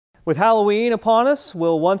With Halloween upon us,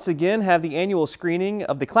 we'll once again have the annual screening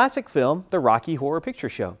of the classic film, The Rocky Horror Picture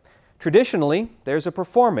Show. Traditionally, there's a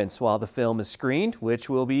performance while the film is screened, which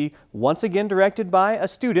will be once again directed by a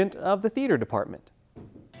student of the theater department.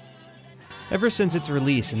 Ever since its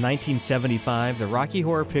release in 1975, The Rocky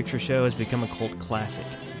Horror Picture Show has become a cult classic.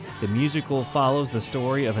 The musical follows the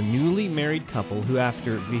story of a newly married couple who,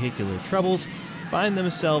 after vehicular troubles, find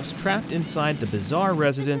themselves trapped inside the bizarre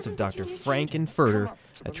residence of Dr. Frankenfurter,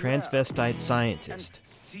 a transvestite scientist.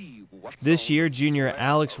 This year, junior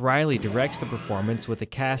Alex Riley directs the performance with a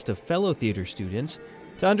cast of fellow theater students.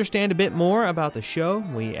 To understand a bit more about the show,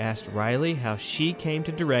 we asked Riley how she came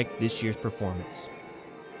to direct this year's performance.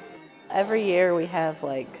 Every year we have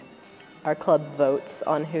our club votes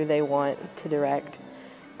on who they want to direct.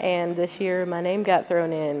 And this year my name got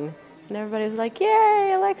thrown in and everybody was like,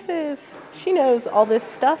 "Yay, Alexis! She knows all this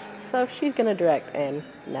stuff, so she's gonna direct," and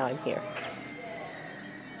now I'm here.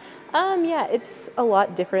 Yeah, it's a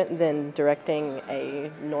lot different than directing a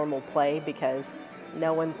normal play because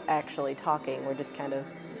no one's actually talking. We're just kind of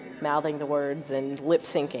mouthing the words and lip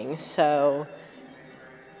syncing. So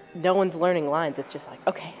no one's learning lines. It's just like,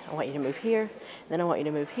 okay, I want you to move here, then I want you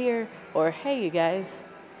to move here, or hey, you guys,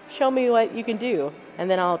 show me what you can do, and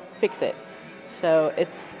then I'll fix it. So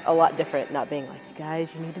it's a lot different, not being like, you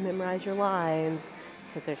guys, you need to memorize your lines,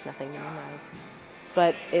 because there's nothing to memorize.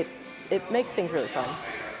 But it makes things really fun.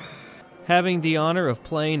 Having the honor of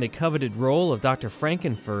playing the coveted role of Dr.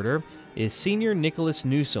 Frankenfurter is senior Nicholas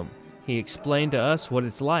Newsom. He explained to us what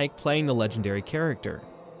it's like playing the legendary character.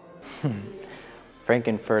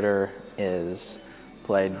 Frankenfurter is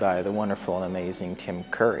played by the wonderful and amazing Tim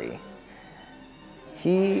Curry.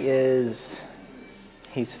 He's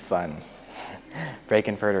fun.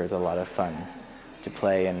 Frankenfurter is a lot of fun to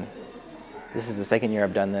play, and this is the second year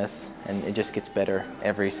I've done this, and it just gets better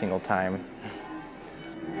every single time.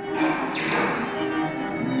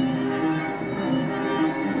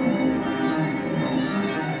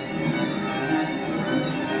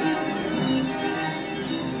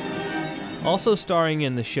 Also starring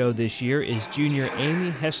in the show this year is junior Amy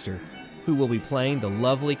Hester, who will be playing the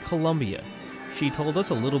lovely Columbia. She told us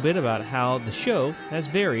a little bit about how the show has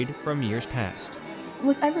varied from years past.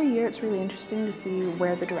 With every year, it's really interesting to see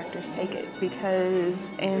where the directors take it,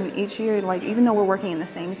 because in each year, even though we're working in the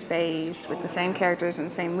same space with the same characters in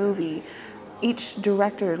the same movie, each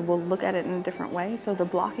director will look at it in a different way. So the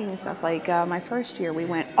blocking and stuff, my first year, we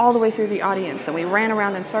went all the way through the audience and we ran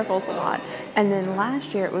around in circles a lot. And then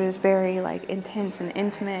last year it was very intense and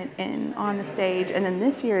intimate and on the stage. And then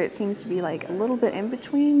this year it seems to be a little bit in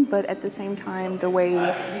between, but at the same time the way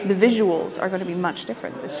the visuals are going to be much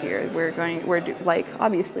different this year.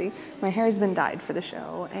 Obviously my hair has been dyed for the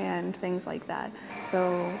show and things like that.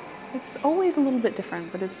 So it's always a little bit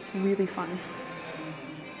different, but it's really fun.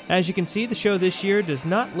 As you can see, the show this year does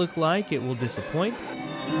not look like it will disappoint.